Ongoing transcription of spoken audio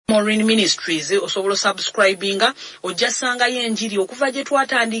Maureen Ministries osobola subscribinga ojasanga yenjiri okuva gye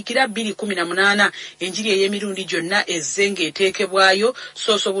twatandikira 2018 enjiri ey'emirundi gyonna ezenge eteekebwayo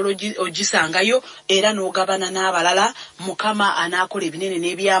so osobola ogisangayo era n'ogabana n'abalala mukama anaakola ebinene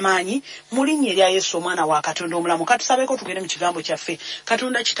n'ebyamaanyi mu linnya erya Yesu omwana wa Katonda omulamu katusabeko tugende mu kigambo kyaffe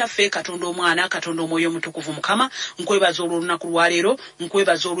Katonda kitaffe Katonda omwana Katonda omwoyo omutukuvu mukama nkwebaza olw'olunaku lwa leero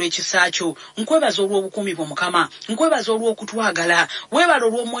nkwebaza olw'ekisa kyo nkwebaza olw'obukuumi bwo mukama nkwebaza olw'okutwagala weebala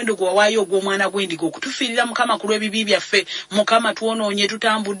olw'omuwendo gwe wawaayo ogw'omwana gw'endiga okutufiirira mukama ku lw'ebibi byaffe mukama twonoonye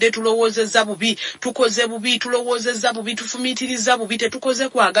tutambudde tulowoozezza bubi tukoze bubi tulowoozezza bubi tufumiitiriza bubi tetukoze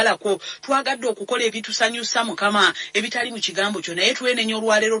kwagalako twagadde okukola ebitusanyusa mukama ebitali mu kigambo kyo naye twenenya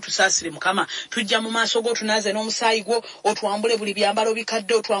olwaleero tusaasire mukama tujja mu maaso go tunaaze n'omusaayi gwo otwambule buli byambalo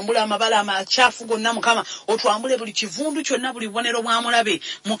bikadde otwambule amabala amacaafu gonna mukama otwambule buli kivundu kyonna buli bubonero bwa mulabe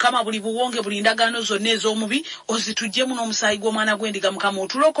mukama buli buwonge buli ndagaano zonna ez'omubi ozitugyemu n'omusaayi gw'omwana gw'endiga mukama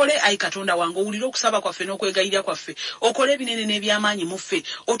otulokole ayi Katonda wange owulire okusaba kwaffe n'okwegayirira kwaffe okole ebinene n'ebyamaanyi mu ffe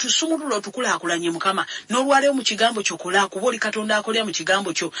otusumulule otukulaakulanye mukama n'olwaleero mu kigambo kyo kola kuba oli Katonda akolera mu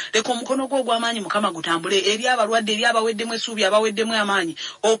kigambo kyo leka omukono gwo ogw'amaanyi mukama gutambule eri abalwadde eri abaweddemu essuubi abaweddemu amaanyi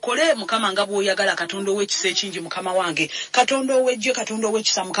okole mukama nga bw'oyagala Katonda ow'ekisa ekingi mukama wange Katonda ow'ejje Katonda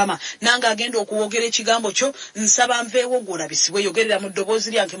ow'ekisa mukama nange agenda okuwogera ekigambo kyo nsaba nveewo gw'olabisibwe yogerera mu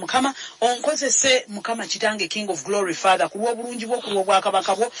ddoboozi lyange mukama onkozese mukama kitange King of Glory Father ku lw'obulungi bwo ku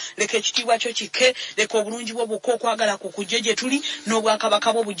lw'obwakabaka bwo leka ekitiibwa kyo kikke leka obulungi bwo bwokka okwagala kukujje gye tuli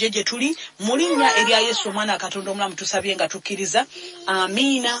n'obwakabaka bwo bujje gye tuli mu linnya erya Yesu omwana Katonda omulamu tusabye nga tukkiriza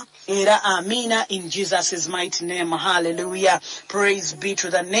amiina era amiina in Jesus' mighty name hallelujah praise be to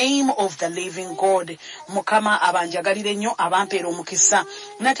the name of the living God mukama abanjagalire nnyo abampeera omukisa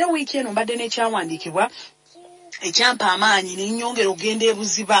nate wiiki eno mbadde n'ekyawandiikibwa ekyampa amaanyi n'ennyongera ogenda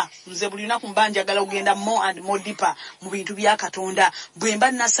ebuziba nze buli lunaku mba njagala ogenda more and more deeper mu bintu bya Katonda bwe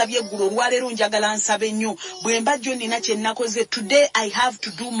mba nasabye eggulu olwaleero njagala nsabe nnyo bwe mba jjo nina kye nakoze today I have to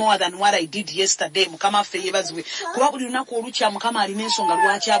do more than what I did yesterday mukama ffe yeebazibwe kuba buli lunaku olukya mukama alina ensonga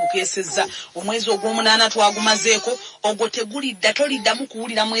lwaki abukeesezza omwezi ogw'omunaana twagumazeeko ogwo tegulidda toliddamu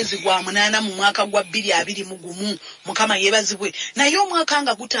kuwulira mwezi gwa munaana mu mwaka gwa 2021 mukama yeebazibwe naye omwaka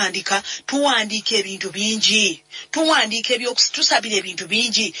nga gutandika tuwandiika ebintu bingi tuwandiika tusabira ebintu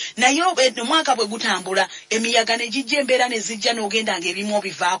bingi naye omwaka bwe gutambula emiyaga ne gijja embeera ne zijja n'ogenda ng'ebimu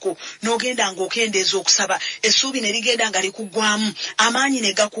obivaako n'ogenda ng'okendeeza okusaba essuubi ne ligenda nga likuggwamu amaanyi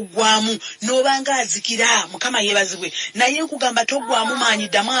ne gakuggwamu n'obanga azikira mukama yeebazibwe naye nkugamba toggwamu maanyi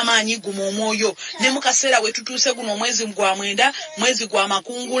ddamu amaanyi guma omwoyo ne mu kaseera we tutuuse guno omwezi gwa mwenda mwezi gwa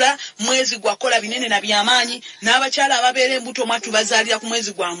makungula mwezi gwa kola binene na byamaanyi n'abakyala ababeera embuto mwattu bazaalira ku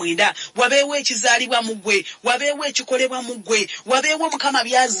mwezi gwa mwenda wabeewo ekizaalibwa mu ggwe wabeewo ekikolebwa mu ggwe wabeewo mukama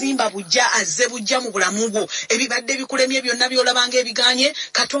byazimba bujja azze bujja mu bulamu bwo ebibadde bikulemye byonna byolabanga ebiganye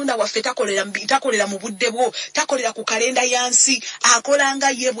Katonda waffe takolera mu budde bwo takolera ku kalenda yansi akolanga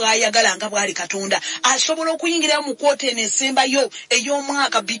ye bw'ayagala nga bw'ali Katonda asobola okuyingira mu kwota esembayo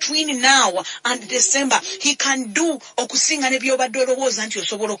ey'omwaka between now and December he can do okusinga ne byobadde olowooza nti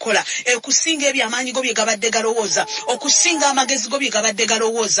osobola okola okusinga ebyamaanyi go bye gabadde galowooza okusinga amagezi go bye gabadde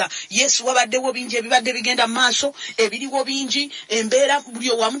galowooza Yesu wabaddewo bingi ebibadde bigenda maaso ebiriwo bingi embeera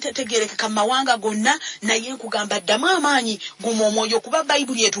buli owamu tetegerekeka mu mawanga gonna naye nkugamba ddamu amaanyi guma omwoyo kuba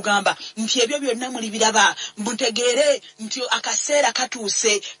Bayibuli etugamba nti ebyo byonna muli biraba mutegeere nti akaseera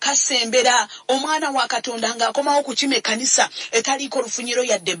katuuse kasembera omwana wa Katonda ng'akomawo kukima ekkanisa etaliiko lufunyiro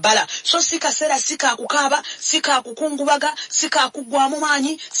yadde ebbala so si kaseera si kaakukaaba si kaakukungubaga si kaakuggwamu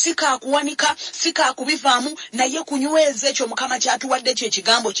maanyi si kaakuwanika si kaakubivaamu naye kunyweza ekyo Mukama kyatuwadde kye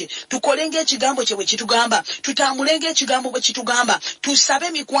ekigambo kye tukole ng'ekigambo kye bwe kitugamba tutambulenge ekigambo bwe kitugamba tusabe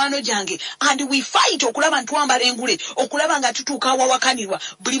mikwano gyange and we fight okulaba ntwambala engule okulaba nga tutuuka awawakanirwa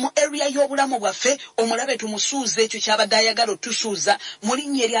buli mu area y'obulamu bwaffe omulabe tumusuuza ekyo kyabadde ayagala otusuuza mu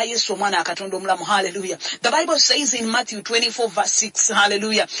linnya erya Yesu omwana wa Katonda omulamu hallelujah the Bible says in Matthew 24 verse 6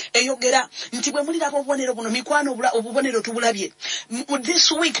 hallelujah eyogera nti bwe muliraba obubonero buno mikwano obubonero tubulabye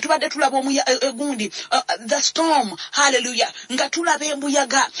this week tubadde tulaba egundi the storm hallelujah nga tulaba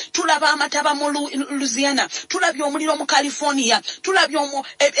embuyaga tulaba amataba mu Louisiana tulabye omuliro mu California tulabye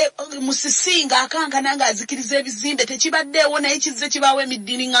musisinga akankana nga azikiriza ebizimbe tekibaddeewo naye kizze kibaawo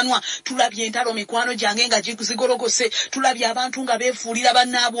emiddiriŋŋanwa tulabye entalo mikwano gyange nga zigologose tulabye abantu nga beefuulira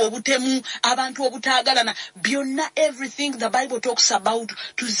bannaabwe obutemu abantu obutaagalana byonna everything the Bible talks about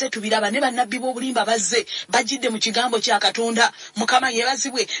tuzze tubiraba ne bannabbi b'obulimba bazze bajjidde mu kigambo kya Katonda mukama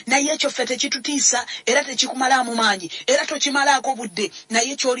yeebazibwe naye ekyo ffe tekitutiisa era tekikumalaamu maanyi era tokimalaako budde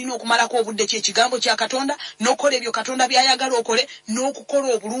naye ky'olina okumalako obudde ky'ekigambo kya Katonda n'okola Katonda byayagala okole n'okukola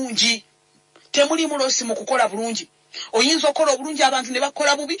obulungi temuli mulosi mu kukola bulungi oyinza okola obulungi abantu ne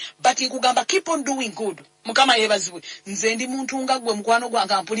bakola bubi, but nkugamba keep on doing good. Mukama yebazibwe. Nze ndi muntu nga gwe mukwano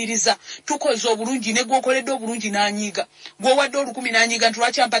gwange ampuliriza. Tukoze obulungi ne gwokoledde obulungi n'anyiiga. Gwowadde 10 n'anyiiga nti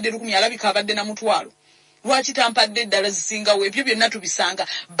lwaki ampadde 10 alabika abadde na mutwalo. Lwaki tampadde ddala zisingawo ebyo byonna tubisanga,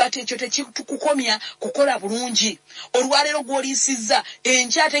 but ekyo tekikukomya kukola bulungi. Olwaleero gw'oliisizza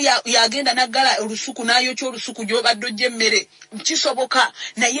enkya ate yagenda naggala olusuku n'ayokya olusuku gy'obadde ojja emmere. Kisoboka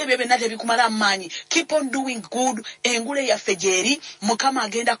naye ebyo byonna tebikumala amaanyi. Keep on doing good. Engule yaffe gyeri Mukama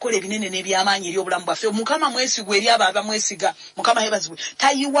agenda kukola ebinene n'ebyamaanyi eri obulamu bwaffe. Mukama mwesigwa eri abo abamwesiga. Mukama yebazibwe.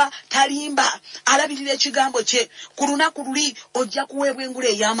 Tayiwa, talimba, alabirira ekigambo kye. Ku lunaku luli ojja kuweebwa engule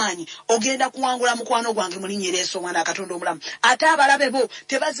ey'amaanyi. Ogenda kuwangula mukwano gwange mulinnya Yesu omwana Katonda omulamu. Ate abalabe bo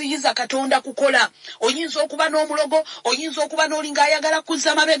tebaziyiza Katonda kukola. Oyinza okuba n'omulogo, oyinza okuba n'olinga ayagala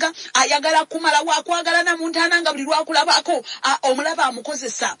kuzza mabega, ayagala kumala wakwagala na muntaana nga buli lwakulabako omulaba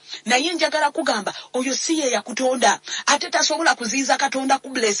amukozesa. Naye njagala kugamba oyo si ye yakutonda. Ate tasobola kuziyiza Katonda ku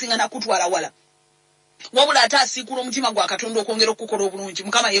blessinga na kutwala wala. Wabula ate asiikula omutima gwa Katonda okwongera okukola obulungi.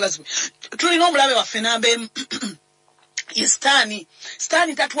 Mukama yeebazibwe. Tulina omulabe waffe nambe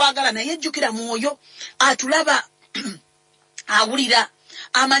Sitaani tatwagala naye jjukira mwoyo atulaba awulira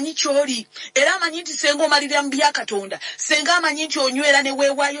amanyi kyoli era amanyi nti senga omalirira mu bya Katonda, senga amanyi nti onywera ne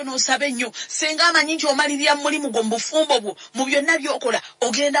weewaayo n'osaba ennyo, senga amanyi nti omalirira mu mulimu gwo mu bufumbo bwo mu byonna by'okola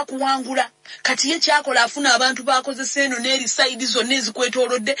ogenda kuwangula. Kati ye kyakola afuna abantu bakozesa eno n'eri sayidi zonna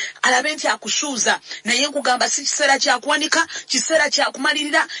ezikwetoolodde alabe nti akusuuza. Naye nkugamba si kiseera kyakuwanika, kiseera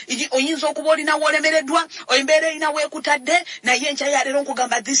kyakumalirira. Oyinza okuba olina w'olemereddwa, embeera erina weekutadde, naye nkya ya leero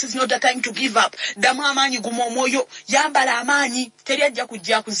nkugamba this is not the time to give up. Ddamu amaanyi, guma omwoyo, yambala amaanyi. Teri ajja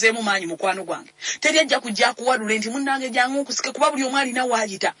kujja kuzeemu maanyi mukwano gwange. Teri ajja kujja kuwalula nti munnange jangu nkusike kuba buli omu alina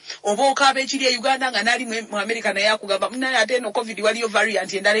waayita. Oba okaaba ekiri e Uganda nga naali mu America naye akugamba munnaye ate eno COVID waliyo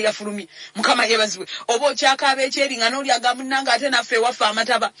variant endala eyafulumye. Mukama yeebazibwe. Oba okyakaaba ekyeri nga n'oli agamba munnange ate naffe ewaffe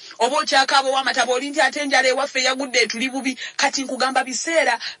amataba. Oba okyakaaba ow'amataba oli nti ate enjala ewaffe yagudde etuli bubi. Kati nkugamba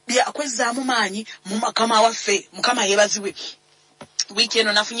biseera byakwezzaamu maanyi mu Mukama waffe. Mukama yeebazibwe. Wiki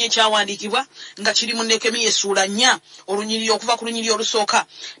eno nafunye ekyawandiikibwa nga kiri mu Nehemiya essuula 4 olunyiriri okuva ku lunyiriri olusooka.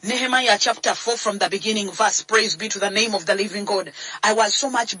 Nehemiah chapter 4 from the beginning verse. Praise be to the name of the living God. I was so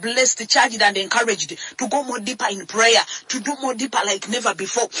much blessed, charged and encouraged to go more deeper in prayer, to do more deeper like never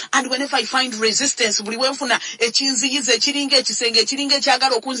before. And whenever I find resistance, buli wenfuna ekinziyiza ekiringa ekisenge ekiringa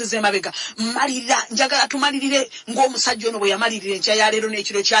ekyagala okunziza emabega, malirira, njagala tumalirire ng'omusajja ono bwe yamalirira enkya ya leero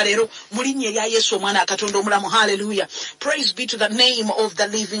n'ekiro kya leero mu linnya erya Yesu omwana Katonda omulamu. Hallelujah. Praise be to the name of the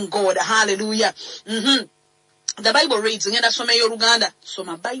living God. Hallelujah. The Bible reads, ngenda some y'Oluganda,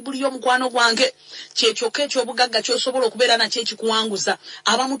 soma Bible y'omukwano gwange, kyekyoka eky'obugagga ky'osobola okubeera nakyo ekikuwanguza.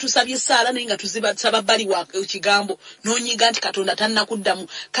 Abamu tusabye essaala naye nga tuzibasaba bbali wa kigambo n'onyiga nti Katonda tannakuddamu.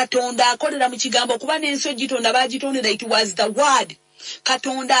 Katonda akolera mu kigambo kuba n'ensi ogitonda baagitondera, it was the word.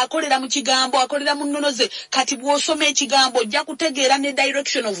 Katonda akolera mu kigambo, akolera mu nnonoze. Kati bw'osoma ekigambo ojja kutegeera ne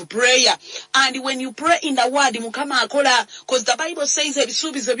direction of prayer. And when you pray in the word, Mukama akola, because the Bible says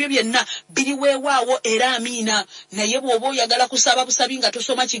ebisuubizo byo byonna biri weewaawo era amiina. Naye bw'oba oyagala kusaba busabi nga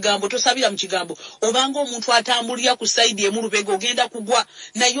tosoma kigambo, tosabira mu kigambo, obanga omuntu atambulira ku sayidi emu lubega ogenda kugwa.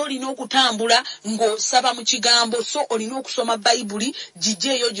 Naye olina okutambula ng'osaba mu kigambo, so olina okusoma Bayibuli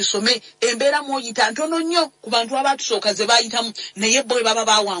gijjeeyo gisome. Embeera mw'oyita ntono nnyo ku bantu abaatusooka ze baayitamu. Naye bwe baba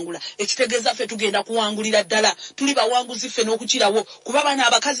baawangula, ekitegeeza ffe tugenda kuwangulira ddala. Tuli bawanguzi ffe n'okukirawo kuba bano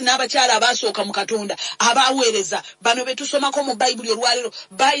abakazi n'abakyala abaasooka mu Katonda abaaweereza bano be tusomako mu Bayibuli olwaleero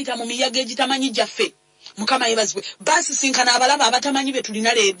baayita mu miyaga egitamanyi gyaffe. Mukama yeebazibwe. Basisinkana abalaba abatamanyi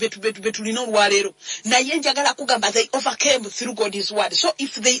betulina olwaleero. Naye njagala kugamba they overcame through God's word. So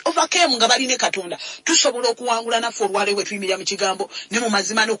if they overcame nga baline Katonda, tusobola okuwangula naffe olwaleero bwe tuyimirira mu kigambo ne mu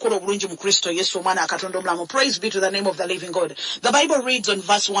mazima n'okukola obulungi mu Kristo Yesu omwana Katonda omulamu. Praise be to the name of the living God. The Bible reads on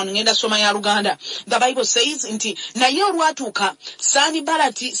verse 1, ngenda soma ya Luganda. The Bible says nti naye olwatuuka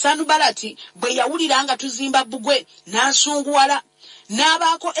Sanubalati bwe yawulira nga tuzimba bbugwe n'asunguwala,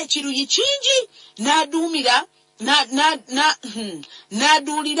 n'abaako ekiruyi kingi,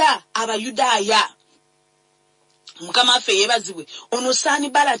 n'aduulira Abayudaaya. Mukama waffe yeebazibwe. Ono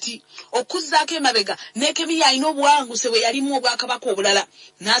Sanubalati okuzzaako emabega Nehemiya alina obuwanguse bwe yalimu obwakabaka obulala.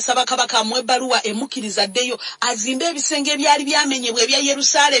 N'asaba kabaka amuwe ebbaluwa emukkiriza addeyo azimbe ebisenge ebyali byamenyebwa ebya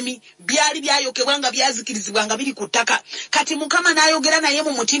Yerusaalemi, byali byayokebwa nga byazikirizibwa nga biri ku ttaka. Kati Mukama n'ayogera naye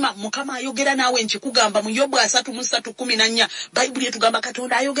mu mutima. Mukama ayogera naawe nkikugamba mu Yobu 3:14 Bayibuli etugamba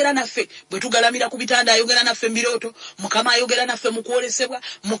Katonda ayogera naffe bwe tugalamira ku bitanda, ayogera naffe mu birooto. Mukama ayogera naffe mu kwolesebwa.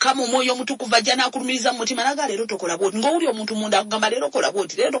 Mukama omwoyo omutukuvu ajja n'akulumiriza mu mutima naga leero tokola kola bwoti ng'oli omuntu munda akugamba leero kola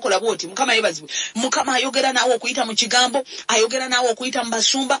bwoti mukama yebazibwe mukama ayogera naawe okuyita mu kigambo ayogera naawe okuyita mu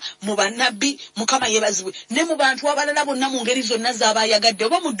basumba mu bannabbi mukama yebazibwe ne mu bantu abalala bonna mu ngeri zonna z'abayagadde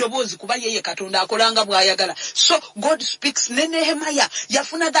oba mu ddoboozi kuba yeye katonda akolanga bw'ayagala. So God speaks. Ne Nehemiah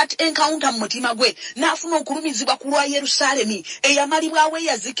yafuna that encounter mu mutima gwe n'afuna okulumizibwa ku lwa Yerusaalemi eyamalibwawo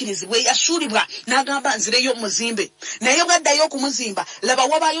eyazikirizibwa eyasuulibwa n'agamba nzireyo muzimbe naye bwaddayo okumuzimba laba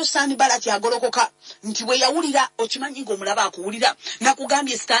wabaayo Sanbalati agolokoka nti bwe yawulira okimanyi ng'omulaba akuwulira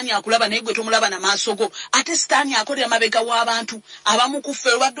nakugambye sitaani akulaba naye gwe tomulaba na maaso go ate sitaani akolera mabega w'abantu abamu kuffe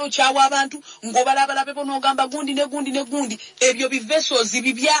olwadde okyawa abantu ng'obalabalabe bonoogamba gundi ne gundi ebyo bivesozi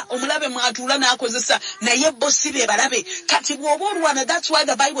bibya omulabe mwatuula n'akozesa naye bo si be balabe kati bw'oba olwana. That's why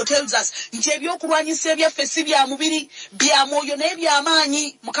the Bible tells us nti ebyokulwanyisa ebyaffe si bya mubiri bya mwoyo naye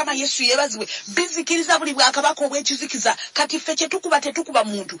by'amaanyi. Mukama Yesu yeebazibwe bizikiriza buli bwakabaka obw'ekizikiza. Kati ffe kye tukuba tetukuba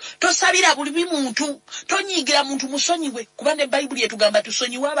muntu tosabira buli muntu tonyiigira muntu musonyiwe kuba ne Bayibuli etugamba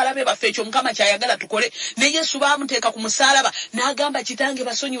tusonyiwe abalabe baffe ekyo Mukama kyayagala tukole. Ne Yesu baamuteeka ku musaalaba n'agamba kitange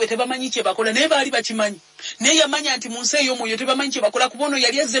basonyiwe tebamanyi kye bakola naye baali bakimanyi naye yamanya nti mu nsi ey'omwoyo tebamanyi kye bakola kuba ono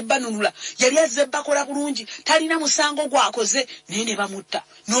yali azze banunula yali azze bakola bulungi talina musango gwakoze naye ne bamutta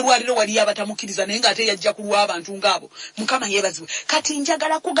n'olwaliro wali abatamukiriza naye ng'ate yajja ku lw'abantu ng'abo. Mukama yeebazibwe. Kati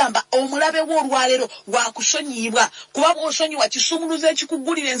njagala kugamba omulabe w'olwaliro waakusonyiibwa kuba bw'osonyiwa kisumuluzo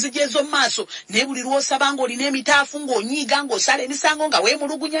ekikuggulira enzigi ez'omu maaso naye buli lw'osaba ng'olina emitaafu ng'onyiiga ng'osala emisango nga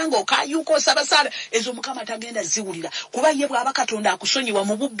weemulugunya ng'okaayuuka osabasala ezo Mukama tagenda ziwulira kuba ye bw'aba Katonda akusonyiwa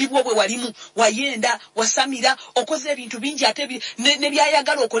mu bubbi bwo bwe walimu wayenda wasamira okoze ebintu bingi ate ne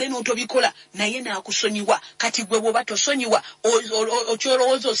byayagala okole n'otobikola naye n'akusonyiwa. Kati gwe bw'oba tosonyiwa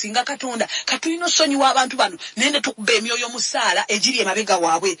okyolowooza osinga Katonda. Katulina osonyiwa abantu bano naye ne tukuba emyoyo mu ssaala egiri emabega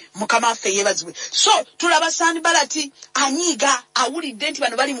waabwe. Mukama waffe yeebazibwe. So tulaba Sanbalati anyiiga awulidde nti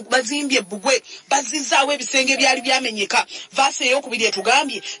bano bali mu bazimbye ebbugwe bazizzaawo ebisenge byali byamenyeka. Vaasi ey'okubiri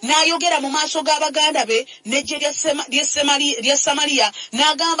etugambye n'ayogera mu maaso g'abaganda be n'eggye lya Samaliya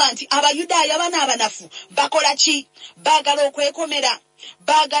n'agamba nti Abayudaaya bana abanafu bakola ki? Baagala okwekomera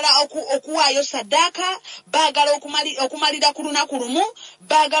baagala okuwaayo saddaaka baagala okumalira ku lunaku lumu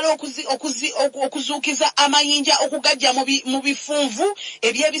baagala okuzuukiza amayinja okugajja mu bifunvu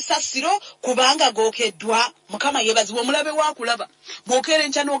eby'ebisasiro kubanga gookeddwa. Mukama yeebazibwe. Omulabe waakulaba bw'okeera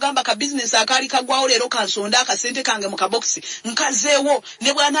enkya n'ogamba ka bizinesi akaali kagwawo leero kansonda akasente kange mu kabokisi nkazeewo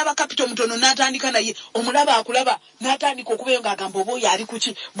ne bw'anaaba kapito mutono n'atandika naye omulaba akulaba n'atandika okubeeyo ng'agamba oba oyo ali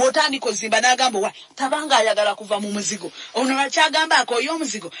kuki bw'otandika ozimba n'agamba owa tabanga ayagala kuva mu muzigo ono akyagamba akoyo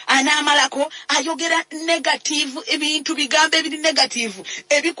omuzigo anaamalako ayogera negativu ebintu bigambo ebiri negativu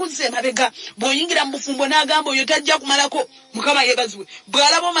ebikuze emabega bw'oyingira mu bufumbo n'agamba oyo tajja kumalako. Mukama yeebazibwe.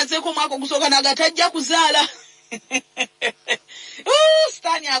 Bw'alaba omazeeko omwaka ogusooka n'aga tajja kuzaala.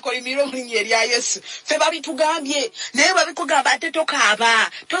 Sitaani akolimira omulinnya erya Yesu. Ffe babitugambye naye babikugamba ate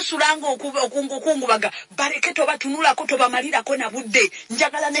tokaaba tosulanga okungubaga baleke tobatunulako tobamalirako na budde.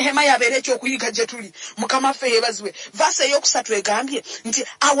 Njagala Nehemiya abeere ekyokuyiga gye tuli. Mukama ffe yeebazibwe. Vaasi ey'okusatu egambye nti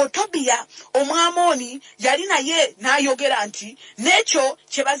awo Tobiya Omwamoni yali naye n'ayogera nti n'ekyo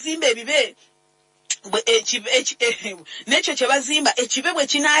kye bazimba ebibe n'ekyo kye bazimba ekibe bwe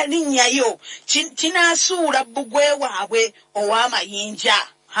kinaalinnya kinaasuula bbugwe waabwe ow'amayinja.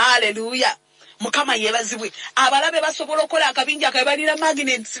 Haleluya. Mukama yeebazibwe. Abalabe basobola okukola akabinja akabalira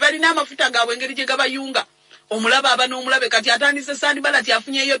magnets balina amafuta gaabwe engeri gye gabayunga. Omulaba aba n'omulabe kati atandise Sanbalati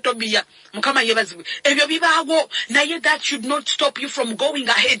afunyeyo Tobiya. Mukama yeebazibwe. Ebyo bibaawo naye that should not stop you from going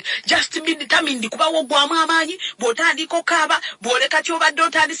ahead. Just be determined kuba woggwamu amaanyi bw'otandika okaaba bw'oleka ky'obadde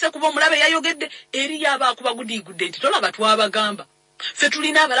otandise kuba omulabe yayogedde eri yaba akubagudiigudde nti tolaba twabagamba. Ffe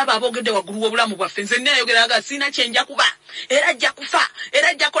tulina abalaba aboogedde waggulu w'obulamu bwaffe. Nze nneeyogeraga siina kye nja kuba era ajja kufa era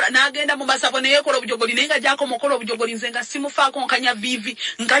ajja kola n'agenda mu masabo ne yeekola obujogoli naye nga gy'akoma okola obujogoli nze nga simufaako nkanya viivi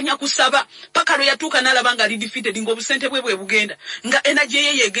nkanya kusaba paka lwe yatuuka n'alaba nga ali defeated ng'obusente bwe bugenda nga energy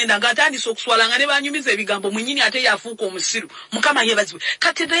ye yeegenda ng'atandise okuswala nga ne baanyumiza ebigambo mwennyini ate yafuuka omusiru. Mukama yeebazibwe.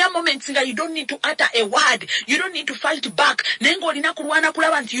 Kati there are moments nga you don't need to utter a word, you don't need to fight back naye ng'olina kulwana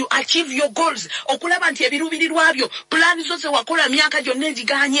kulaba nti you achieve your goals okulaba nti ebiruubirirwa byo pulaani zo ze wakola myaka gyonna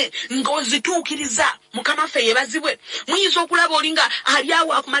eziganye ng'ozituukiriza. Mukama ffe yeebazibwe. Muyinza okulaba olinga ali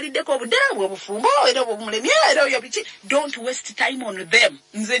awo akumaliddeko obudde bwe bufumbo era obumulemye era oyo biki. Don't waste time on them.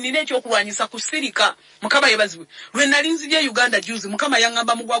 Nze nina ekyokulwanyisa kusirika. Mukama yeebazibwe. Lwe nali nzija Uganda juzi Mukama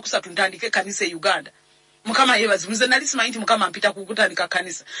yaŋŋamba mu Gwakusatu ntandike kanisa e Uganda. Mukama yeebazibwe. Nze nali simanyi nti Mukama mpita kutandika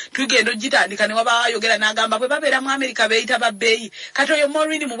kanisa. Tugenda ogitandika ne waba ayogera n'agamba bwe babeera mu Amerika beeyita babbeeyi. Kati oyo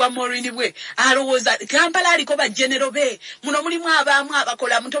Maureen mu bwa Maureen bwe alowooza Kampala aliko bajjenero be muno mulimu abaamu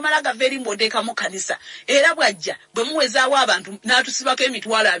abakola mutomala gava eri mbwoteekamu kanisa era bw'ajja bwe muwezaawo abantu n'atusibako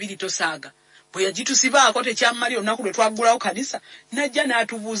emitwalo 2 tosaaga. bwe yagitusibaako tekyamali olunaku lwe twaggulawo kanisa najja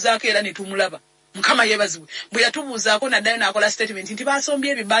n'atubuuzaako era ne tumulaba Mukama yeebazibwe bwe yatubuuzaako naddayo n'akola statement nti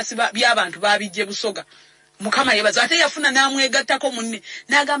baasombye ebibaasi by'abantu baabijje Busoga Mukama yeebazibwe ate yafuna n'amwegattako munne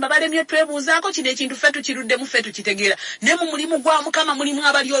n'agamba balemye twebuuzaako kino ekintu ffe tukiruddemu ffe tukitegeera ne mu mulimu gwa Mukama mulimu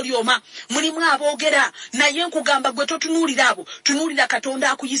abali olyoma mulimu aboogera naye nkugamba gwe totunuulira abo tunuulira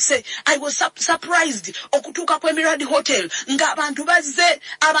Katonda akuyise I was surprised okutuuka ku Emirate Hotel ng'abantu bazze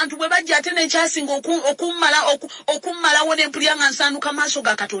abantu bwe bajja ate n'ekyasinga okummalawo n'empulira nga nsaanuka maaso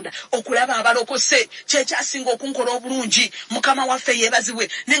ga Katonda okulaba abalokose kyekyasinga okunkola obulungi Mukama waffe yeebazibwe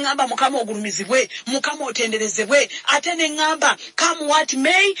ne ŋŋamba Mukama ogulumizibwe Mukama otenderezebwe ate ne ŋŋamba come what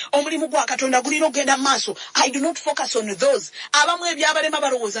may omulimu gwa Katonda gulina ogenda mu maaso I do not focus on those abamu ebyabalema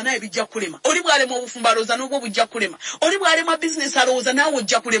balowooza naye bijja kulema oli bw'alema obufumbo alowooza n'obwo bujja kulema oli bw'alema bizinesi alowooza naawe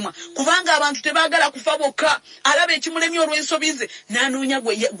ojja kulema kubanga abantu tebaagala kufa bokka alaba ekimulemye olw'ensobi ze n'anoonya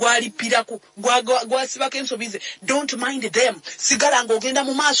gwalippirako gwasibako ensobi ze don't mind them sigala ng'ogenda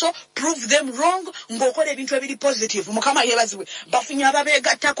mu maaso prove them wrong ng'okola ebintu ebiri positive Mukama yeebazibwe bafunye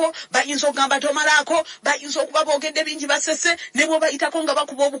ababeegattako bayinza okugamba tomalaako bayinza okuba boogedde bingi basese ne bw'obayitako nga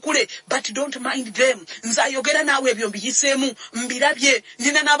bakuba obukule but don't mind them nze ayogera naawe ebyo mbiyiseemu mbirabye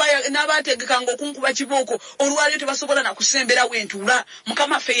nina n'abaategekanga okunkuba kibooko olwaliro tebasobola nakusembera wentuula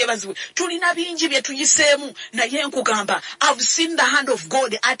Mukama ffe yeebazibwe tulina bingi bye tuyiseemu naye nkugamba I've seen the hand of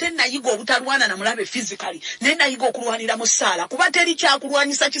God ate nayiga obutalwana na mulabe physically naye nayiga okulwanira mu ssaala kuba teri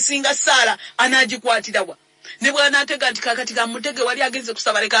kyakulwanyisa kisinga ssaala anaagikwatirawa ne bw'anaatega nti kakati kamutege wali agenze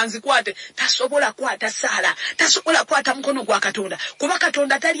kusaba leka nzikwate tasobola kwata ssaala tasobola kwata mukono gwa Katonda kuba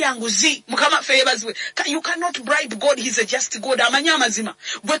Katonda tali anguzi Mukama ffe yeebazibwe you cannot bribe God he's a just God amanyi amazima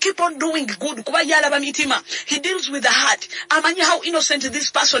bwe keep on doing good kuba yalaba mitima he deals with the heart amanyi how innocent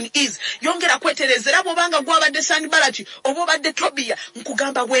this person is yongera kwetereza era bw'obanga gwabadde Sanbalati oba obadde Tobiya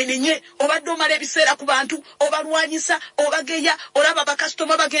nkugamba bwenenye obadde omala ebiseera ku bantu obalwanyisa obageya olaba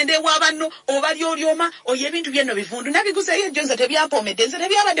bakasitoma bagenda ewa banno obali olyoma ebintu byenno bivundu nabiguzeyo ejjo tebyampomedde nze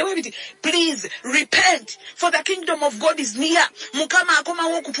tebyabaddewo ebiti please repent for the kingdom of God is near Mukama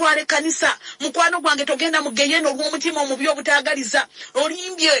akomawo okutwala ekkanisa mukwano gwange togenda mugeyeno olw'omutima omubi obutaagaliza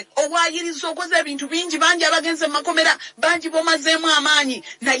olimbye owayiriza okoze ebintu bingi bangi abagenze mu makomera bangi bomazeemu amaanyi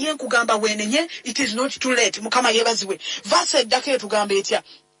naye nkugamba wenenye it is not too late Mukama yeebazibwe vasi eddako etugamba etya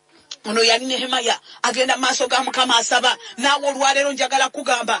ono yali Nehemaya agenda maaso ga Mukama asaba naawe olwaleero njagala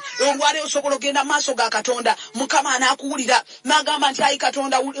kugamba olwaleero osobola ogenda maaso ga Katonda Mukama anaakuwulira n'agamba nti ayi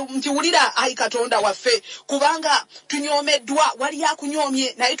Katonda nti wulira ayi Katonda waffe kubanga tunyoomeddwa wali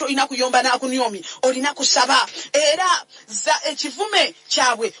akunyoomye naye tolina kuyomba n'akunyoomye olina kusaba era ekivume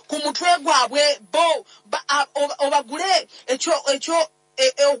kyabwe ku mutwe gwabwe bo obagule ekyo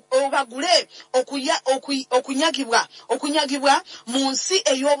obagule okunyagibwa mu nsi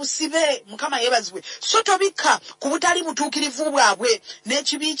ey'obusibe Mukama yeebazibwe so tobikka ku butali butuukirivu bwabwe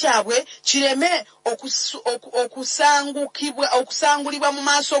n'ekibi kyabwe kireme okusangulibwa mu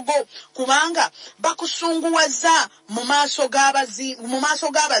maaso go kubanga bakusunguwaza mu maaso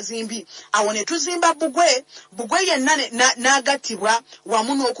g'abazimbi awo ne tuzimba bbugwe yenna n'agattibwa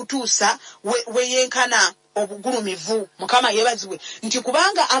wamu n'okutuusa we yenkana obugulumivu Mukama yeebazibwe nti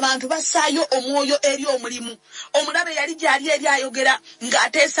kubanga abantu bassaayo omwoyo eri omulimu omulabe yali gyali eri ayogera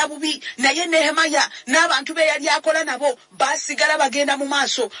ng'ateesa bubi naye Nehemaya n'abantu be yali akola nabo baasigala bagenda mu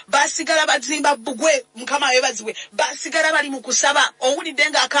maaso baasigala bazimba bbugwe Mukama yeebazibwe baasigala bali mu kusaba owulidde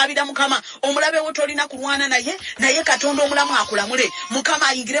ng'akaabira Mukama omulabe wo tolina kulwana naye Katonda omulamu akulamule Mukama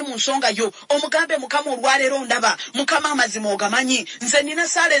ayingire mu nsonga yo omugambe Mukama olwaleero ndaba Mukama amazima ogamanyi nze nina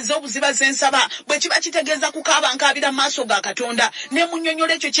ssaala ez'obuziba zensaba bwe kiba kitegeeza kukaaba nkaabira maaso ga Katonda ne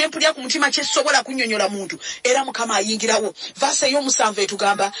munnyonnyola ekyo kyempulya ku mutima kyesobola kunnyonnyola muntu era Mukama ayingirawo vasi ey'omusanvu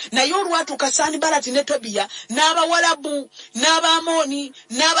etugamba naye olwatuuka Sanbalati ne Tobiya n'Abawalabu n'Abamoni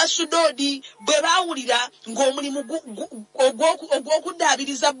n'Abasudoodi bwe baawulira ng'omulimu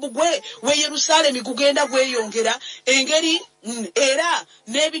ogw'okuddaabiriza bbugwe we Yerusaalemi gugenda gweyongera engeri era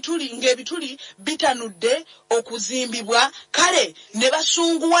ng'ebituli bitanudde okuzimbibwa kale ne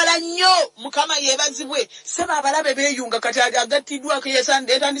basunguwala nnyo Mukama yeebazibwe seba abalabe beeyunga kati agattiddwako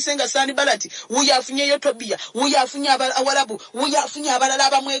etandise nga Sanbalati wuyo afunyeyo Tobiya wuyo afunye Abawalabu wuyo afunye abalala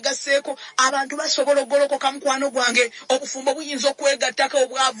abamwegasseeko abantu basobola ogolokoka mukwano gwange obufumbo buyinza okwegattako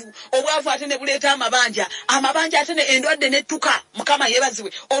obwavu ate ne buleeta amabanja ate ne endwadde nettuka Mukama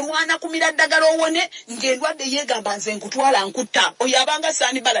yeebazibwe olwana kumira ddagala owone ng'endwadde yeegamba nze nkutwala nkutta oyabanga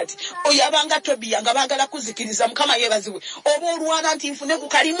Sani Balati oyabanga Tobia nga bagala kuzikiriza Mukama yebaziwe oba olwana nti nfune ku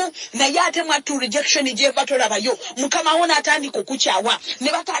kalimu naye ate mwattu rejection gyeva tolabayo Mukama wona atandika okukyawa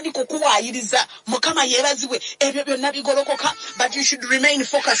ne batandika okuwaayiriza Mukama yebaziwe ebyo byonna bigolokoka but you should remain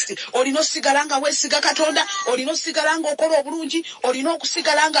focused olina osigala nga weesiga Katonda olina osigala nga okola obulungi olina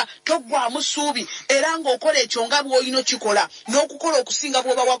okusigala nga toggwamu ssuubi era nga okola ekyo nga bw'olina okikola n'okukola okusinga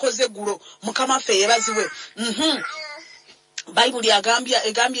bw'oba wakoze eggulo Mukama ffe yebaziwe Bible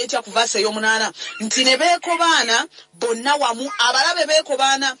egambye etya ku verse ey'omunaana nti ne beekobaana bonna wamu abalabe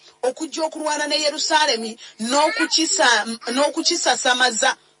beekobaana okujja okulwana ne Yerusaalemi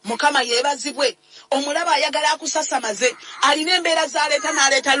n'okukisasamaza Mukama yeebazibwe omulaba ayagala akusasamaze alina embeera z'aleeta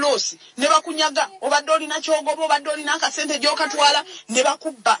n'aleeta loosi ne bakunyaga obadde olina kyogoba obadde olina akasente gy'okatwala ne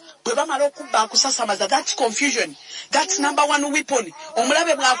bakubba bwe bamala okubba akusasamaza that's confusion that's number one weapon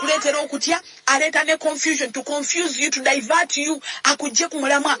omulabe bw'akuleetera okutya aleeta ne confusion to confuse you to divert you akujje ku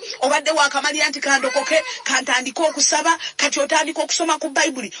mulamwa obadde wakamalira nti kandokoke kantandika okusaba kati otandika okusoma ku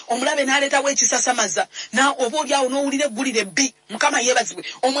Bayibuli omulabe n'aleetawo ekisasamaza na oba oli awo n'owulira eggulire ebbi Mukama yeebazibwe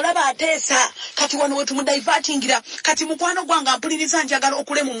omulaba ateesa kati wano wetumudaivatingira kati mukwano gwange mpuliriza njagala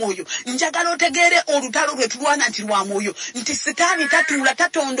okule mu mwoyo njagala otegeere olutalo lwe tulwana nti lwa mwoyo nti sitaani tatuula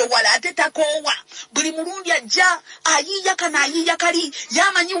tatondowala ate takoowa buli mulundi ajja ayiiya kana ayiiya kali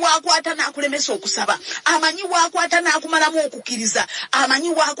yamanyi waakwata n'akulemesa okusaba amanyi waakwata n'akumalamu okukkiriza amanyi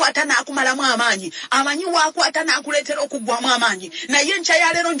waakwata n'akumalamu amaanyi amanyi waakwata n'akuleetera okuggwamu amaanyi naye nkya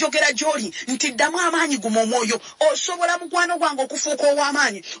ya leero njogera gy'oli nti ddamu amaanyi guma omwoyo osobola mukwano gwange okufuuka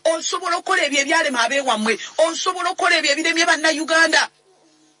ow'amaanyi osobola okukola ebyo ebyalema abeewammwe osobola okukola ebyo ebiremye bannayuganda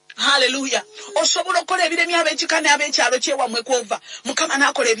Hallelujah. Osobola okukola ebiremye ab'ekika n'ab'ekyalo kyewammwe kwova Mukama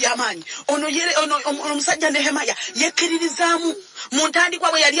n'akola eby'amaanyi ono omusajja Nehemaya yekkiririzaamu mu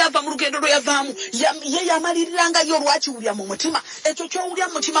ntandikwa bwe yali ava mu lugendo lwe yavaamu ye yamalirangayo olwakiwulira mu mutima ekyo ky'owulira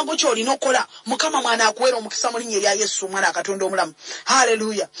mu mutima gwo ky'olina okukola Mukama mwana akuweera omukisa mu linnya erya Yesu omwana wa Katonda omulamu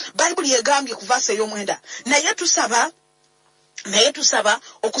Hallelujah. Bayibuli egambye ku verse ey'omwenda naye tusaba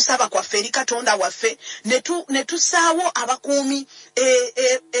okusaba kwaffe eri Katonda waffe ne tusaawo abakuumi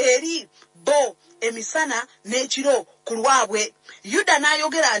eri bo emisana n'ekiro ku lwabwe Yuda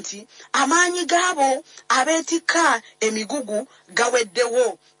n'ayogera nti amaanyi gaabo abeetikka emigugu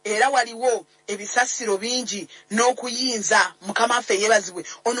gaweddewo era waliwo ebisasiro bingi n'okuyinza Mukama affe yeebazibwe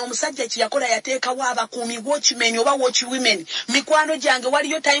ono omusajja kiyakola yateekawo abakuumi watchmen oba watchwomen mikwano gyange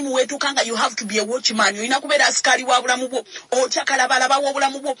waliyo time weetuuka nga you have to be a watchman olina kubeera asikaali wa bulamu bwo otya kalabalaba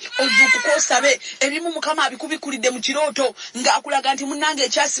w'obulamu bwo ojjukuka osabe ebimu Mukama abikubikulidde mu kirooto ng'akulaga nti munnange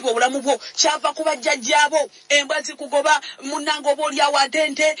ekyasiba obulamu bwo kyava ku bajjajjaabo embwa zikugoba munnange oba olyawo ate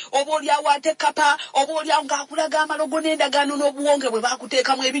nte oba olyawo ate kapa oba olyawo ng'akulaga amalogo n'endagaano n'obuwonge bwe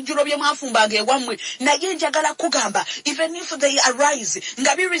baakuteekamu ebijjulo bye mwafumbanga ewammwe naye njagala kugamba even if they arise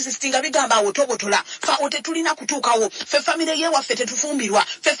nga biresist nga bigamba awotobotola fa tetulina kutuukawo ffe famire yewaffe tetufumbirwa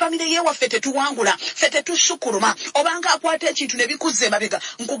ffe famire yewaffe tetuwangula ffe tetusukkuluma obanga akwata ekintu ne bikuzza emabega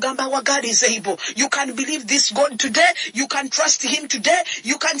nkugamba our God is able you can believe this God today you can trust him today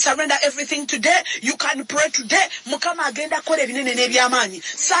you can surrender everything today you can pray today Mukama agenda kola ebinene n'ebyamaanyi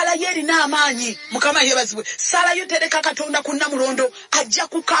Saala yerina amaanyi Mukama yeebazibwe Saala yo tereka Katonda ku nnamulondo ajja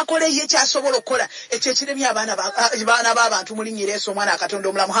kukakola ye kyasobola okukola ekyo ekiremye abaana b'abantu mu linnya Yesu omwana wa Katonda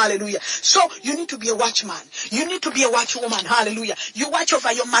omulamu Hallelujah. So you need to be a watchman you need to be a watchwoman Hallelujah. You watch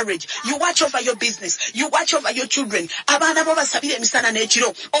over your marriage you watch over your business you watch over your children abaana bo basabire emisana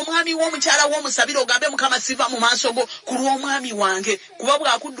n'ekiro omwami w'omukyala w'omusabire ogambe Mukama siva mu maaso go ku lw'omwami wange kuba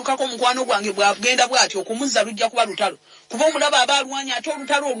bw'akuddukako mukwano gwange bw'agenda bw'ati okumuzza lujja kuba lutalo kuba omulaba aba alwanya ate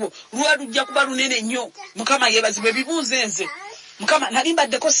olutalo olwo luba lujja kuba lunene nnyo Mukama yeebazibwe bibuuze nze Mukama nali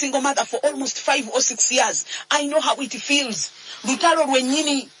mbaddeko single mother for almost 5 or 6 years I know how it feels lutalo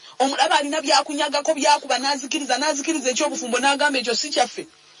lwennyini omulaba alina byakunyagako byakuba n'azikiriza ekyobufumbo n'agamba ekyo si kyaffe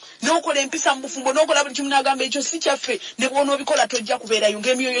n'okola empisa mu bufumbo n'okola buli kimu n'agamba ekyo si kyaffe ne bw'onoobikola tojja kubeerayo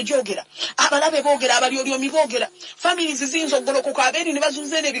ng'emyoyo gyogera abalabe boogera abalyolyomi boogera families ziyinza okugolokoka abeeri ne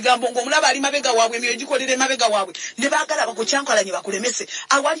bazuze n'ebigambo ng'omulaba ali mabega waabwe emyoyo gikolera emabega waabwe ne baagala bakukyankalanye bakulemese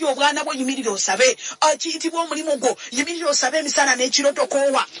awali obwana bwo yimirira osabe kiyitibwa omulimu gwo yimirira osabe emisana n'ekiro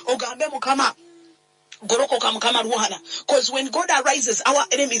tokoowa ogambe Mukama golokoka Mukama lwana because when God arises our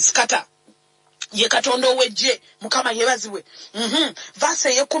enemies scatter ye Katonda ow'eggye Mukama yeebazibwe verse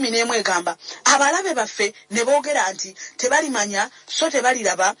ey'ekkumi egamba abalabe baffe ne boogera nti tebalimanya so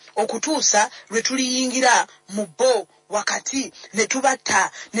tebaliraba okutuusa lwe tuliyingira mu bo wakati ne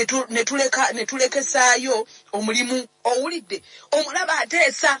tubatta ne tulekesaayo omulimu owulidde omulaba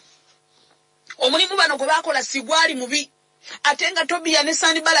ateesa omulimu bano gwe baakola si gwali mubi Atenga Tobia ne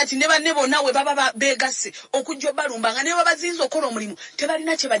Sani Balati ne banne bonna we baba begase okujjo balumbanga ne babazinzo okola omulimu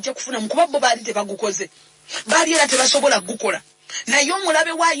tebalina kye bajja kufuna mukuba bo baali tebagukoze baali era tebasobola gukola naye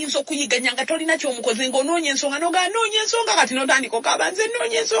omulabe waayinza okuyiganya nga tolina ky'omukozi ng'onoonya ensonga n'oganoonya ensonga kati n'otandika kabanze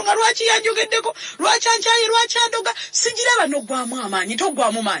nnoonya ensonga lwaki yanjogeddeko lwaki ankyaye lwaki andoga sigiraba n'oggwamu amaanyi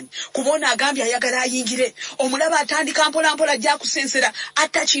toggwamu maanyi kubona agambye ayagala ayingire omulabe atandika mpolampola gy'akusensera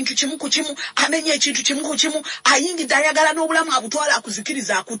atta kintu kimu ku kimu amenya ekintu kimu ku kimu ayingidde ayagala n'obulamu abutwala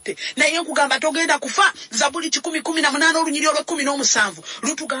akuzikiriza akutte naye nkugamba togenda kufa Zabuli 10:18 olunyiri olw'17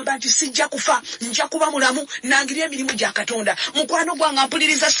 lutugamba nti sijja kufa nja kuba mulamu nangirye emirimu gya Katonda mukwano gwange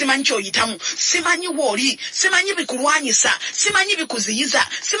mpuliriza simanyi kyoyitamu simanyi wooli simanyi bikulwanyisa simanyi bikuziyiza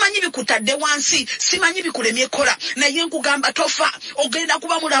simanyi bikutadde wansi simanyi bikulemye kola naye nkugamba tofa ogenda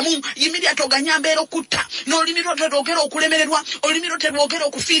kuba mulamu yimirya toganya mbeera okutta n'olulimi lwo terwogera okulemererwa olulimi lwo terwogera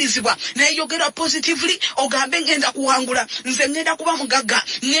okufiirizibwa naye yogera positively ogambe ngenda kuwangula nze ngenda kuba mugagga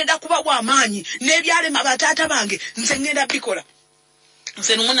ngenda kuba w'amaanyi n'ebyalema bataata bange nze ngenda bikola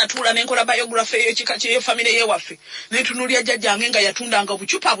nze numuna tuula nenkola biography y'ekika ky'eyo family y'ewaffe netunuulya jjajjange nga yatundanga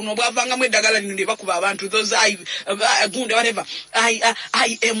obucupa buno bwavangamu eddagala lino lye bakuba abantu those gunde whatever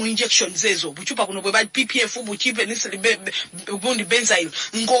IM injections ezo obucupa buno bwe ba PPF bukipe nisili bundi benzyl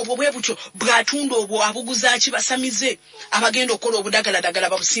ng'obwo bwe butyo bw'atunda obwo abuguza kibasamize abagenda okukola obudagala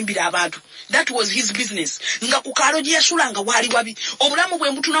babusimbira abantu that was his business nga ku kaalo gye yasulanga waali wabi obulamu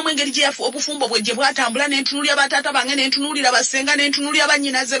bwe mbutunamu engeri gye yafu obufumbo bwe gye bwatambula n'entunuulya bataata bange n'entunuulira basenga n'entunuulya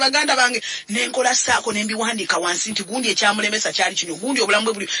abanyinaze baganda bange nenkola saako nembiwandiika wansi nti gundi ekyamulemesa kyali kino gundi obulamu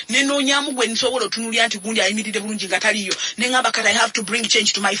bwe buli nenoonyamu gwe nsobola otunulya nti gundi ayimirire bulungi nga taliyo neŋŋamba kati I have to bring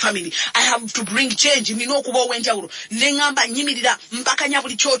change to my family I have to bring change nina okuba ow'enjawulo neŋŋamba nyimirira mpakanya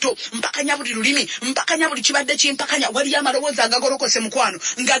buli kyoto mpakanya buli lulimi mpakanya buli kibadde kimpakanya waliyo amaloboozi agagolokose mukwano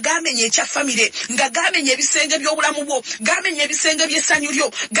nga gaamenya ekya famire nga gaamenya ebisenge by'obulamu bwo gaamenya ebisenge by'essanyu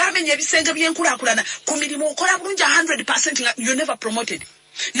lyo gaamenya ebisenge by'enkulaakulana ku mirimu okola bulungi 100% nga you never promoted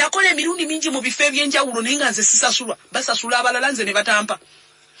nakola emirundi mingi mu bifo ebyenjawulo naye nga nze sisasulwa basasula abalala nze ne batampa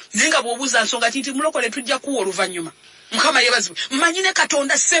naye nga bw'obuuza nsonga nti mulokole tujja kuwa oluvannyuma Mukama yebazibwe mmanyine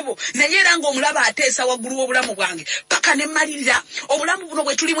Katonda ssebo naye era ng'omulaba ateesa waggulu w'obulamu bwange paka ne mmalirira obulamu buno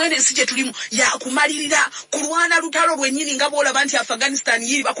bwe tulimu eno ensi gye tulimu yakumalirira kulwana lutalo lwennyini nga bw'olaba nti Afghanistan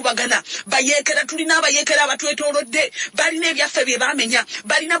yiri bakubagana bayeekera tulina abayeekera abatwetoolodde balina ebyaffe bye baamenya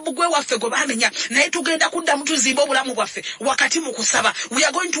balina bbugwe waffe gwe baamenya naye tugenda kuddamu tuzimba obulamu bwaffe wakati mu kusaba we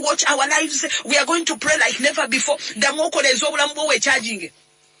are going to watch our lives we are going to pray like never before ddamu okoleeza obulamu bwo weekyajinge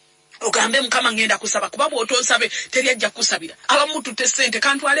ogambe Mukama ngenda kusaba kuba bw'otonsabe teri ajja kusabira abamu tutte ssente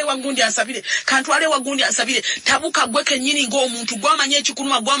kantwale wagundi ansabire kantwale wagundi ansabire tabuka gwe kennyini ng'omuntu gwamanya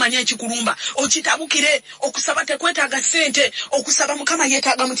ekikuluma gwamanya ekikulumba okitabukire okusaba tekwetaaga ssente okusaba Mukama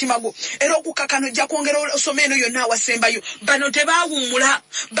yeetaaga mutima gwo era okukakano ojja kwongera osome eno yonna awasembayo bano tebaawummula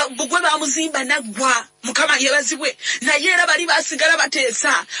gwe baamuzimba naggwa Mukama yebazibwe naye era bali basigala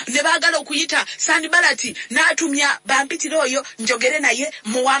bateesa ne baagala okuyita Sani Balati n'atumya bampitira oyo njogere naye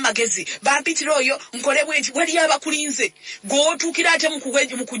muwa amagezi bampitira oyo nkole bwenti wali abakulinze gw'otuukira ate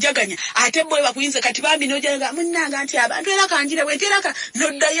mu kujaganya ate bwe bakuyinze kati bambi n'ojaga munnanga nti abantu era kanjire bwenti era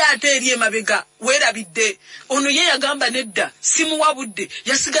n'oddayo ate eri emabega weerabidde ono ye yagamba nedda simuwa budde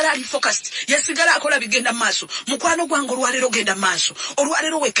yasigala ali focused yasigala akola bigenda maaso mukwano gwange olwaleero genda maaso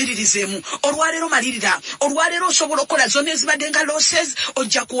olwaleero wekkiririzeemu olwaleero malirira olwaleero osobola okukola zonna ezibadde nga losses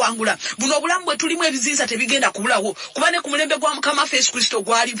ojja kuwangula buno obulamu bwe tulimu ebiziyiza tebigenda kubulawo kuba ne ku mulembe gwa Mukama Yesu Kristo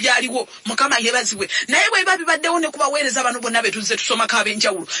gwali byaliwo Mukama yebazibwe naye bwe biba bibaddewo ne kubaweereza bano bonna be tuzze tusomako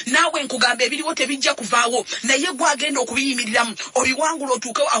ab'enjawulo naawe nkugamba ebiriwo tebijja kuvaawo naye gwagenda okubiyimiriramu obiwangula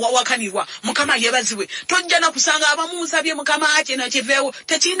otuuke awawakanirwa Mukama yebazibwe tojja na kusanga abamunsabye Mukama kino kiveewo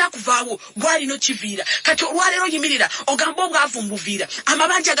tekirina kuvaawo gwalina okiviira kati olwaleero yimirira ogamba obwavu mbuviira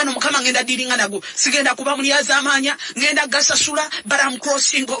amabanja gano Mukama ngenda diringa nago sigenda kuba mulyazaamaanya ngenda gasasula but I'm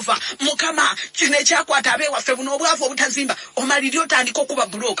crossing over Mukama kino ekyakwata abeewaffe buno obwavu obutazimba omaliri otandika okuba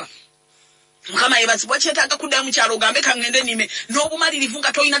buloka Mukama yebazibwa kyetaaga kuddayo mu kyalo ogambe kangende nime n'obumalirivu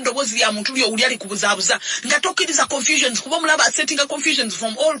nga tolina ddoboozi lya muntu ly'owuli ali kubuzaabuza nga tokkiriza confusions kuba omulaba asettinga confusions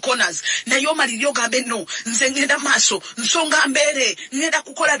from all corners naye omaliri ogambe no nze ngenda maaso nsonga mbeere ngenda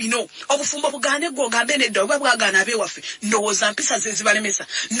kukola bino obufumbo bugaane gwe ogambe nedda oba bwagaana abeewaffe ndowooza mpisa ze zibalemesa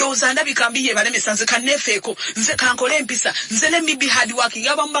ndowooza ndabika mbi yebalemesa nze kanneefeeko nze kankole empisa nze ne mibi hard working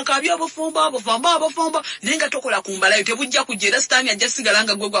abamu bakabya obufumbo naye nga tokola kumbalayo tebujja kujja era sitaani ajja sigala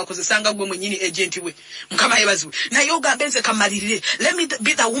nga gwe gwakozesanga gwe mwennyini yini agent we mukama yebaziwe na yoga mbenze kamalirire let me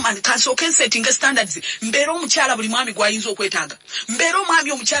be the woman cancel setting standards mbero omukyala buli mwami gwayinza okwetaaga mbero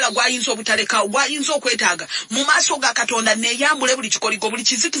omwami omukyala gwayinza obutaleka gwayinza okwetaaga mu maaso ga Katonda ne yambule buli kikoligo buli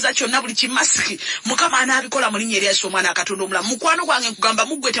kizikiza kyonna buli kimasiki mukama anabikola mu linnya erya Yesu omwana Katonda omulamu mukwano gwange nkugamba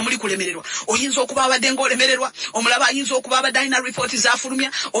muggwe temuli kulemererwa oyinza okuba abadde ng'olemererwa omulaba ayinza okuba abadde alina report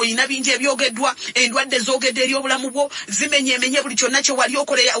zafulumya oyina bingi ebyogeddwa endwadde zoogedde eri obulamu bwo zimenyeemenye buli kyonna kye wali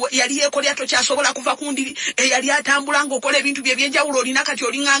okole yali yeekolya tokyasobola kuva ku ndiri eyali atambula ng'okola ebintu bye ebyenjawulo olina kati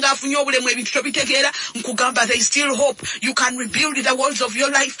olinganga afunye obulemu ebintu tobitegeera nkugamba there is still hope you can rebuild the walls of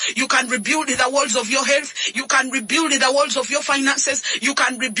your life you can rebuild the walls of your health you can rebuild the walls of your finances you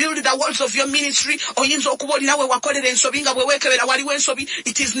can rebuild the walls of your ministry oyinza okuba olina we wakolera ensobi nga bwe weekebera waliwo ensobi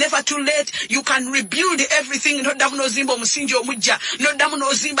it is never too late you can rebuild everything noddamu n'ozimba omusingi omujja noddamu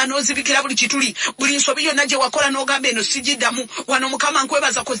n'ozimba n'ozibikira buli kituli buli nsobi yonna gye wakola n'ogamba eno sigiddamu wano mukama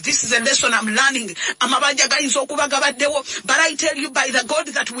nkwebaza cause this is a lesson I'm learning amabanja gayinza okuba gabaddewo but I tell you by the God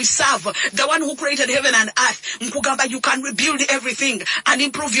that we serve the one who created heaven and earth nkugamba you can rebuild everything and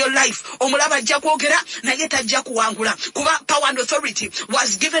improve your life omulaba ajja kwogera naye tajja kuwangula kuba power and authority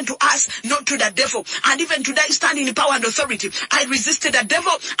was given to us not to the devil and even today standing in power and authority I resisted the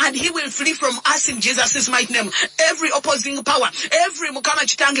devil and he will flee from us in Jesus' mighty name every opposing power every mukama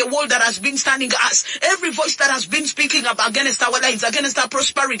chitange wall that has been standing us every voice that has been speaking up against our lives against our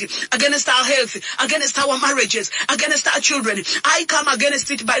prosperity against our health against our marriages against our children I come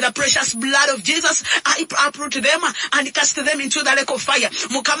against it by the precious blood of Jesus I uproot them and cast them into the lake of fire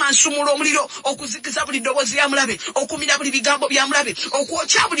mukama nsumula omuliro okuzikiza buli ddoboozi ya mulabe okumira buli bigambo bya mulabe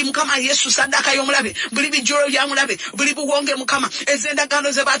okwokya buli mukama Yesu saddaka y'omulabe buli bijjolo bya mulabe buli buwonge mukama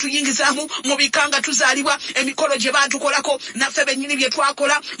ez'endagaano ze baatuyingizaamu mu bikanga tuzaalibwa emikolo gye baatukolako naffe bennyini bye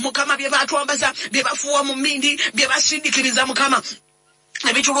twakola mukama bye baatwambaza bye bafuuwa mu mmindi bye basindikiriza mukama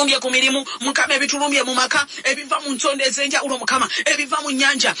ebitulumbye ku mirimu mukama ebitulumbye mu maka ebiva mu nsonda ez'enjawulo mukama ebiva mu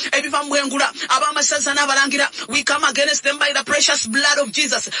nnyanja ebiva mu bwengula ab'amasaza n'abalangira we come against them by the precious blood of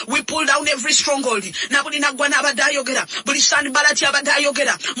Jesus we pull down every stronghold na buli naggwa n'abadde ayogera buli sanbalati abadde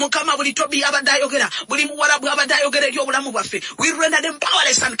ayogera mukama buli tobi abadde ayogera buli muwalabu abadde ayogera eri obulamu bwaffe we render them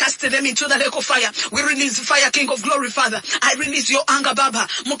powerless and cast them into the lake of fire we release fire King of glory Father I release your anger Baba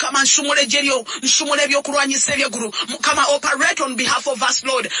mukama nsumula ejje lyo nsumula ebyokulwanyisa eby'eggulu mukama operate on behalf of us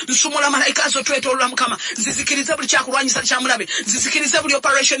Lord nsumula malaika zo twetolola mukama zizikiriza buli kyakulwanyisa kya mulabe zizikiriza buli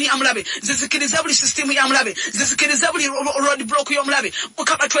operation ya mulabe zizikiriza buli system ya mulabe zizikiriza buli road block ya mulabe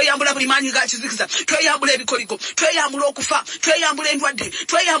mukama tweyambula buli maanyi ga kizikiza tweyambula ebikoligo tweyambula okufa tweyambula endwadde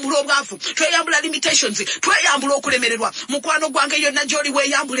tweyambula obwavu tweyambula limitations tweyambula okulemererwa mukwano gwange yonna gy'oli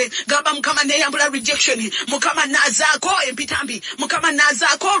weeyambule gamba mukama neeyambula rejection mukama naazaako empitambi mukama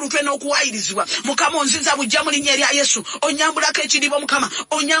naazaako olutwe n'okuwayirizibwa mukama onziza bujja mu linnya erya Yesu onyambulako ekidibo mukama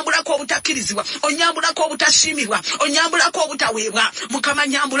onyambulako obutakkirizibwa onyambulako obutasiimibwa onyambulako obutaweebwa mukama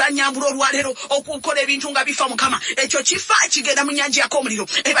nyambula olwaleero okukola ebintu nga bifa mukama ekyo kifa kigenda mu nnyanja y'omuliro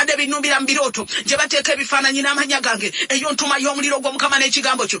ebadde binumbira mu birooto gye bateeka ebifaananyi n'amannya gange eyo ntuma y'omuliro gw'omukama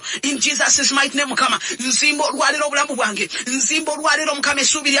n'ekigambo kyo in Jesus' mighty name mukama nzimba olwaleero obulamu bwange nzimba olwaleero mukama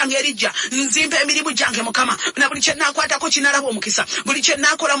essuubi lyange erijja nzimba emirimu gyange mukama na buli kye naakwatako kinaalaba omukisa buli kye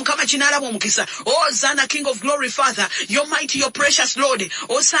naakola mukama kinaalaba omukisa Hosanna King of glory Father you're mighty you're precious Lord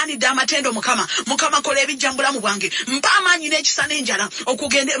osaanidde amatendo mukama kola ebijja mu bulamu bwange mpa amaanyi n'ekisa n'enjala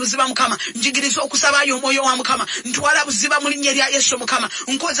okugenda ebuziba mukama njigiriza okusabaayo omwoyo wa mukama ntwala buziba mu linnya erya Yesu mukama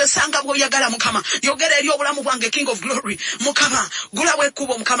nkozesanga bw'oyagala mukama yogera eri obulamu bwange King of glory mukama gulawo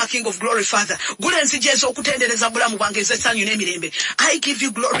ekkubo mukama King of glory Father gula enzigi ez'okutendereza bulamu bwange ez'essanyu n'emirembe I give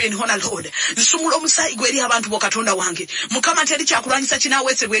you glory and honor Lord nsumula omusaayi gwe eri abantu bo Katonda wange mukama teri kyakulwanyisa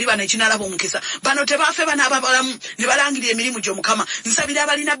kinaaweesebwa eri bano ekinaalaba omukisa bano tebaafe banaaba balamu ne balangirira emirimu gyo mukama nsabira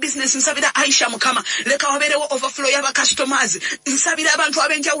abalina business nsabira Aisha mukama leka wabeerewo overflow y'aba customers nsabira abantu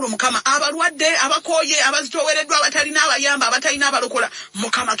ab'enjawulo mukama abalwadde abakooye abazitoowereddwa abatalina abayamba abatalina abalokola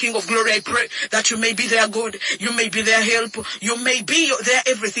mukama King of glory I pray that you may be their God you may be their help you may be their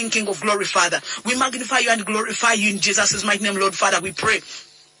everything King of glory Father we magnify you and glorify you in Jesus' mighty name Lord Father we pray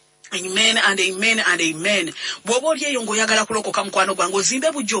Amen and amen and amen. Bw'oba oli eyo ng'oyagala kulokoka mukwano gwange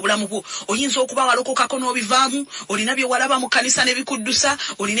ozimbe bujja obulamu bwo oyinza okuba walokokako n'obivaamu olina bye walaba mu kanisa n'ebikuddusa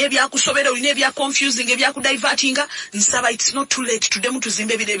olina ebyakusobera olina ebyaconfusing ebyakudivertinga nsaba it's not too late tuddemu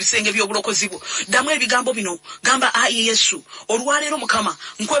tuzimbe ebisenge by'obulokozi bwo ddamu ebigambo bino gamba ayi Yesu olwaleero mukama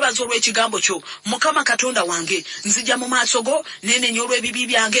nkwebaza olw'ekigambo kyo mukama Katonda wange nzija mu maaso go neenenya olw'ebibi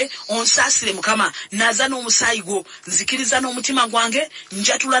byange onsaasire mukama naza n'omusaayi gwo nzikiriza n'omutima gwange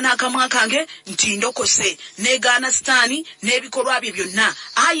njatula nakamwa kange nti ndokose negana sitani n'ebikolwa bye byonna.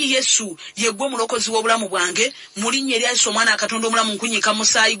 Ayi Yesu yegwe mulokozi w'obulamu bwange, mulinnya erya Yesu omwana akatonda omulamu nkunyika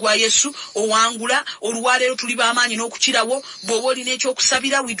musaayi gwa Yesu owangula. Olwaleero tuli b'amaanyi n'okukirawo. Bw'oba olina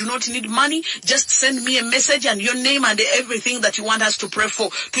ekyokusabira, we do not need money, just send me a message and your name and everything that you want us to pray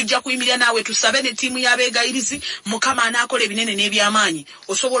for. Tujja kuyimirira naawe tusabe ne tiimu y'abeegayirizi, Mukama anaakola ebinene n'ebyamaanyi.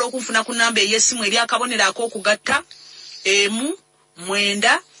 Osobola okunfuna ku nnamba ey'essimu eri akabonero ak'okugatta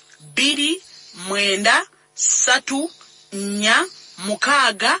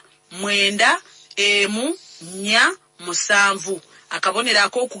Akabonero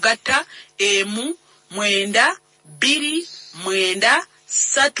ak'okugatta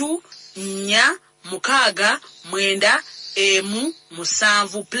 1-2-9-6-4-7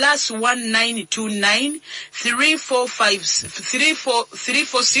 plus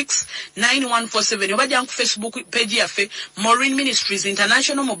 1929-346-9147. Oba jangu Facebook page yaffe Maureen Ministries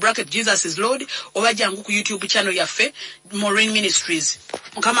International mu bracket Jesus is Lord. Oba jangu ku YouTube channel yaffe Maureen Ministries.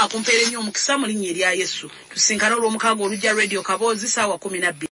 Mukama akumpeere nnyo omukisa mu linnya erya Yesu. Tusinkana olw'omukaaga olujja radio Kaboozi ssaawa 12.